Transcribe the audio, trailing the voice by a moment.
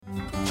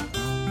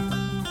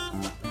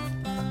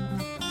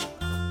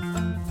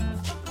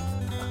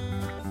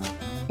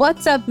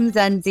What's up,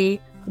 Mzansi?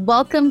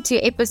 Welcome to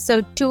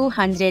episode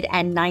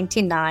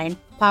 299,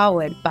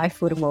 powered by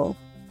Voermol.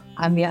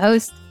 I'm your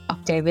host,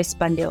 Octavius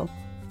Pandil.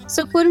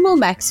 So Voermol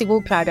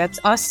Maxiwol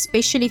products are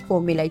specially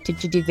formulated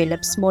to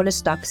develop smaller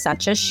stocks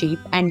such as sheep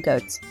and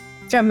goats.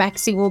 From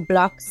Maxiwol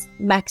Blocks,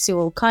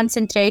 Maxiwol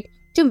Concentrate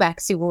to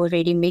Maxiwol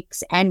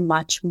Readymix and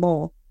much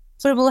more.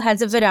 Voermol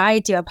has a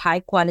variety of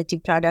high-quality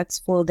products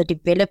for the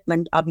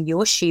development of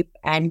your sheep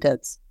and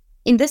goats.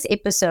 In this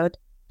episode,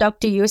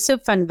 Dr.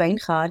 Josef van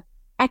Wyngaard,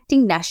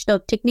 Acting National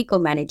Technical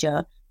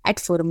Manager at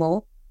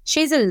Voermol,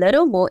 shares a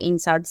little more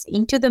insights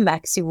into the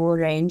Maxiwol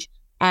range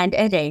and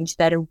a range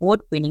that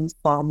award-winning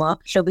farmer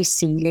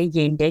Hlobisele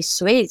Yende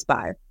swears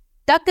by.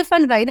 Dr.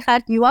 van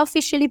Wyngaard, you are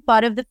officially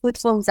part of the Food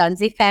for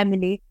Mzansi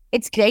family.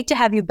 It's great to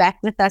have you back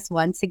with us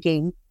once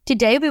again.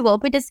 Today we will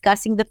be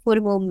discussing the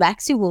Voermol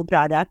Maxiwol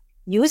product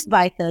used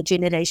by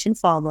third-generation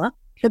farmer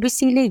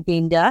Hlobisele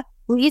Yende,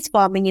 who is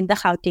farming in the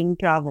Gauteng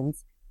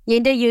province.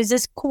 Yende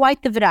uses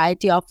quite the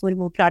variety of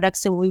Voermol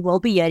products, so we will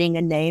be hearing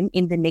a name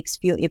in the next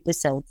few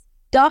episodes.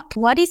 Doc,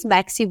 what is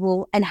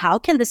Maxiwol and how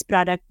can this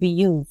product be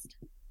used?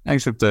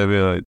 Thanks,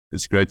 Octavia.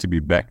 It's great to be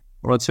back.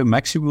 All right, so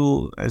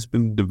Maxiwol has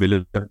been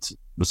developed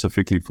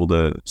specifically for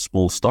the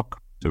small stock,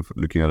 so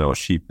looking at our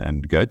sheep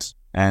and goats.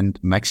 And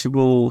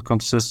Maxiwol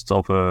consists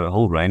of a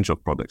whole range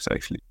of products,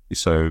 actually.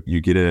 So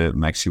you get a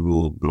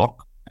Maxiwol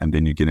block, and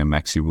then you get a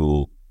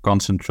Maxiwol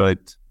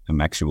Concentrate, a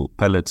Maxiwol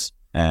pellets,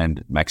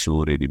 and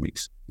Maxiwol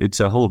Readymix.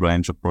 It's a whole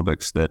range of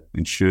products that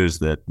ensures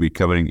that we're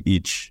covering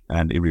each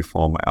and every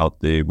farmer out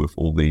there with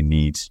all their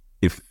needs.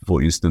 If,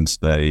 for instance,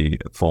 they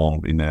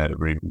farm in a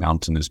very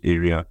mountainous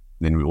area,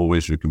 then we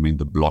always recommend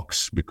the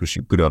blocks because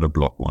you put out a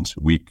block once a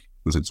week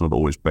because it's not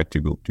always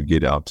practical to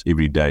get out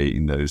every day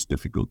in those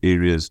difficult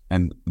areas.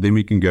 And then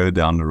we can go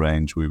down the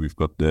range where we've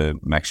got the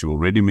Maxiwol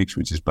Readymix,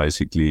 which is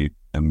basically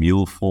a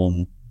meal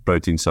form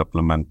protein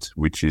supplement,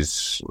 which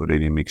is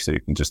already mixed, so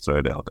you can just throw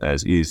it out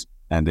as is.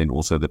 And then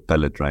also the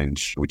pellet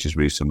range, which is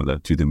very similar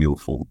to the meal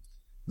form.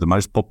 The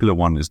most popular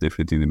one is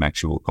definitely the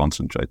Maxiwol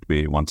Concentrate,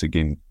 where once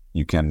again,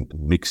 you can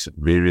mix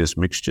various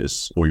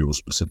mixtures for your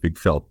specific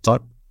felt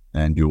type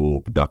and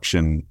your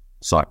production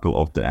cycle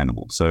of the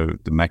animal. So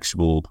the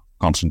Maxiwol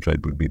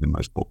Concentrate would be the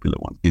most popular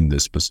one in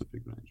this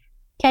specific range.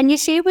 Can you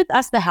share with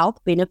us the health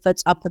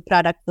benefits of the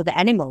product for the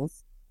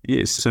animals?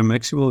 Yes, so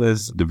Maxiwol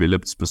has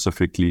developed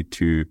specifically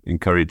to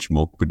encourage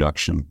milk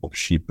production of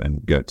sheep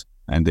and goat.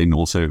 And then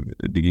also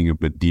digging a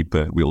bit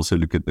deeper, we also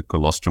look at the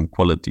colostrum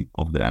quality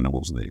of the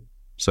animals there.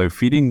 So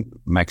feeding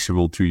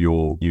Maxiwol to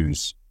your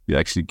ewes, you're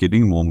actually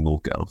getting more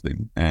milk out of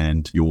them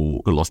and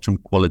your colostrum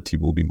quality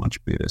will be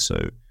much better.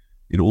 So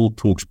it all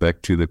talks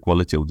back to the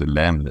quality of the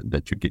lamb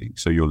that you're getting.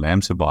 So your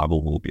lamb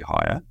survival will be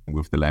higher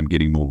with the lamb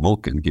getting more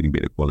milk and getting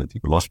better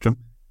quality colostrum.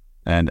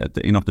 And at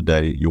the end of the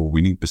day, your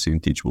winning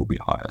percentage will be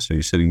higher. So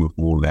you're sitting with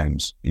more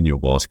lambs in your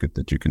basket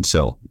that you can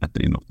sell at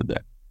the end of the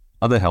day.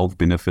 Other health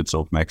benefits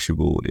of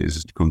Maxiwol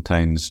is it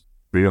contains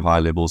very high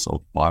levels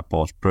of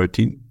bypass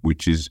protein,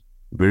 which is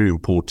very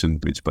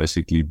important. It's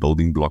basically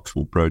building blocks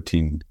for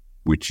protein,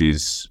 which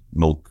is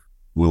milk,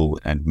 wool,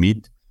 and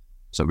meat.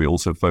 So we're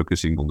also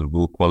focusing on the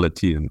wool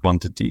quality and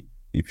quantity.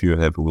 If you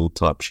have a wool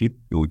type sheep,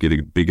 you'll get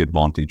a big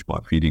advantage by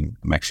feeding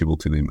Maxiwol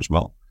to them as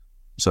well.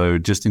 So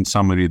just in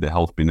summary, the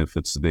health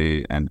benefits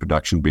there and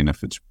production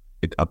benefits,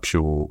 it ups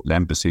your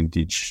lamb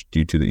percentage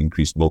due to the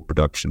increased milk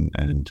production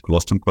and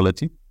colostrum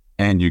quality.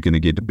 And you're going to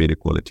get a better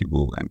quality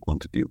wool and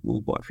quantity of wool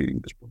by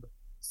feeding this product.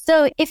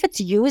 So if it's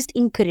used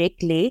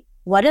incorrectly,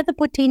 what are the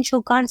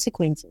potential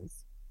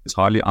consequences? It's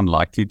highly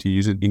unlikely to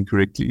use it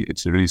incorrectly.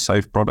 It's a really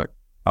safe product.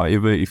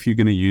 However, if you're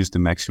going to use the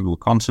Maxiwol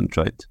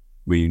Concentrate,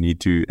 where you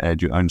need to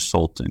add your own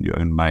salt and your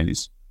own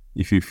maize,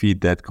 if you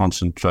feed that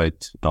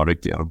concentrate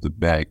directly out of the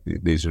bag,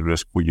 there's a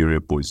risk for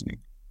urea poisoning.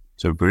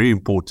 So very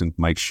important,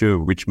 make sure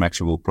which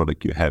Maxiwol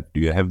product you have. Do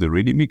you have the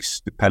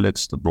Readymix, the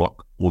pellets, the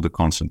block, or the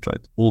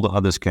concentrate? All the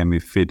others can be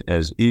fed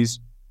as is,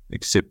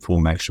 except for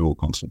Maxiwol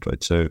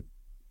Concentrate. So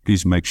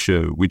please make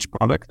sure which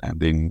product, and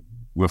then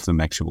with the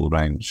Maxiwol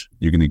range,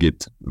 you're going to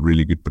get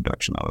really good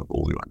production out of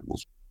all your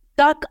animals.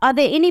 Doc, are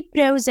there any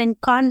pros and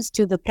cons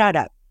to the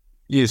product?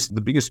 Yes,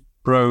 the biggest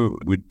pro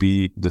would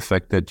be the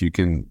fact that you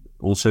can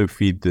also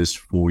feed this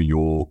for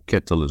your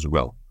cattle as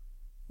well.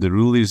 The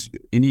rule is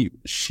any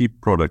sheep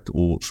product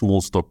or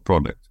small stock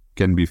product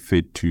can be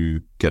fed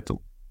to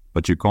cattle,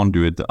 but you can't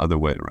do it the other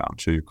way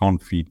around. So you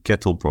can't feed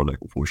cattle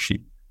product for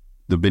sheep.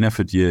 The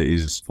benefit here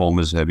is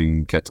farmers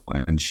having cattle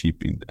and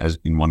sheep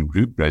in one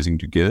group grazing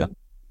together.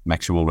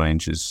 Maxiwol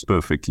range is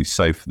perfectly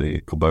safe there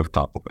for both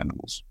type of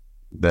animals.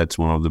 That's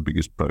one of the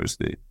biggest pros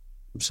there.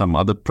 Some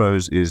other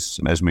pros is,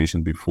 as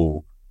mentioned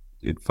before,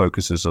 it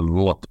focuses a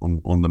lot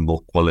on the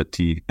milk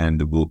quality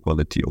and the wool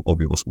quality of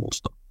your small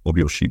stock, of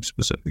your sheep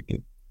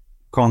specifically.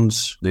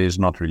 Cons, there's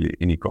not really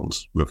any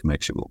cons with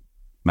Maxiwol.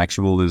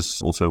 Maxiwol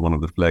is also one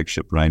of the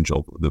flagship range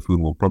of the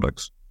Voermol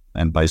products.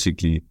 And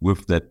basically,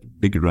 with that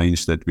big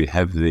range that we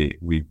have there,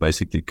 we're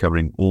basically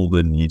covering all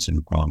the needs and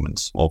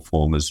requirements of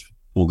farmers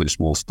for their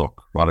small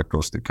stock right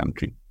across the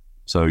country.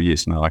 So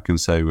yes, now I can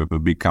say with a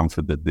big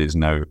comfort that there's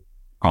no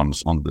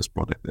cons on this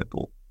product at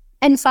all.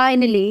 And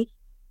finally,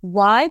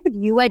 why would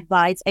you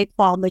advise a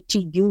farmer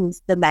to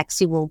use the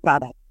Maxiwol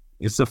product?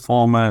 If the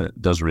farmer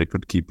does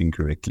record keeping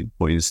correctly,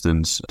 for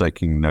instance,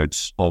 taking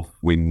notes of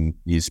when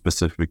his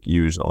specific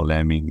ewes are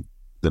lambing,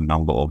 the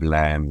number of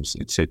lambs,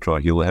 etc.,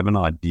 he'll have an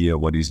idea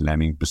what his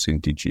lambing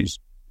percentage is.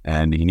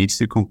 And he needs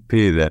to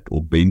compare that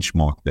or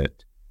benchmark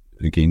that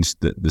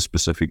against the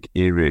specific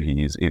area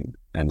he is in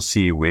and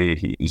see where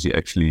is he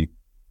actually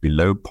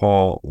below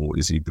par or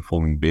is he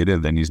performing better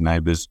than his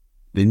neighbors.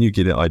 Then you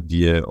get an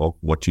idea of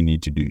what you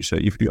need to do. So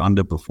if you're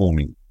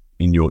underperforming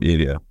in your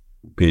area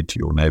compared to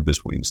your neighbors,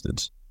 for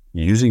instance,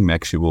 using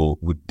Maxiwol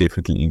would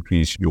definitely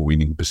increase your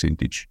winning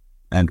percentage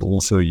and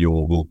also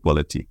your wool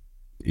quality.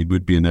 It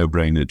would be a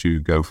no-brainer to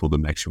go for the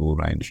Maxiwol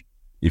range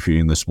if you're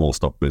in the small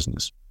stock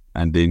business.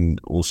 And then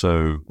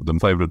also the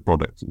favorite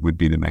product would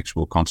be the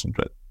Maxiwol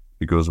Concentrate,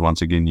 because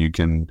once again, you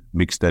can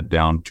mix that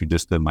down to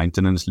just a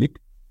maintenance lick,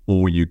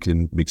 or you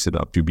can mix it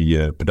up to be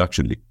a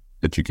production lick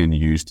that you can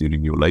use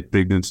during your late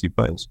pregnancy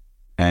phase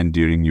and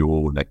during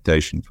your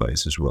lactation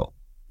phase as well.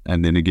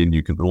 And then again,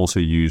 you can also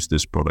use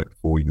this product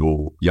for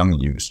your young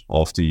ewes.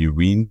 After you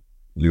wean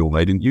your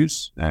maiden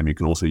ewes, you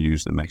can also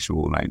use the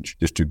Maxiwol range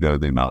just to grow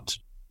them out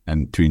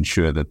and to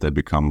ensure that they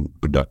become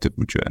productive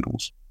mature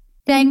animals.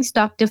 Thanks,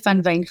 Dr.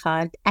 van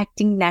Wyngaard,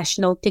 Acting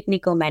National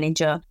Technical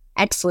Manager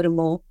at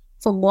Voermol.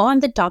 For more on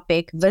the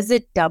topic,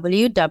 visit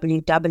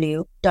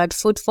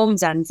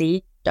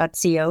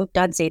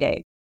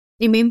www.foodformzansi.co.za.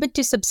 Remember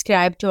to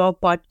subscribe to our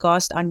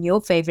podcast on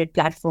your favorite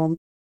platform.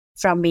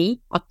 From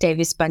me,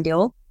 Octavius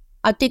Pandil,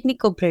 our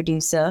technical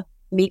producer,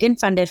 Megan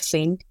van der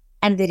Vent,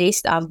 and the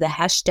rest of the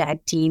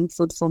hashtag team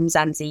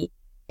FoodFormZansi.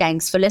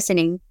 Thanks for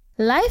listening.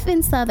 Life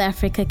in South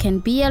Africa can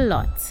be a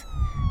lot.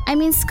 I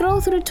mean,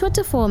 scroll through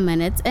Twitter for a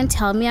minute and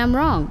tell me I'm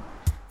wrong.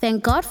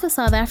 Thank God for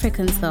South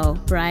Africans though,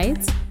 right?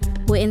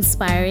 We're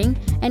inspiring,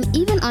 and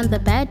even on the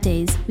bad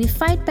days, we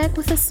fight back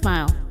with a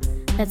smile.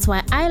 That's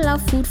why I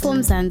love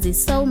FoodFormZansi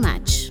so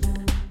much.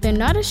 They're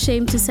not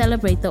ashamed to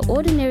celebrate the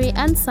ordinary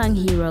unsung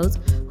heroes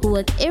who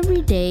work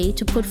every day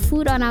to put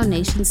food on our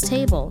nation's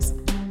tables.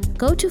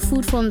 Go to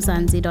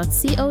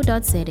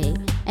foodformzansi.co.za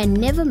and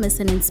never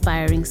miss an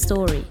inspiring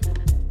story.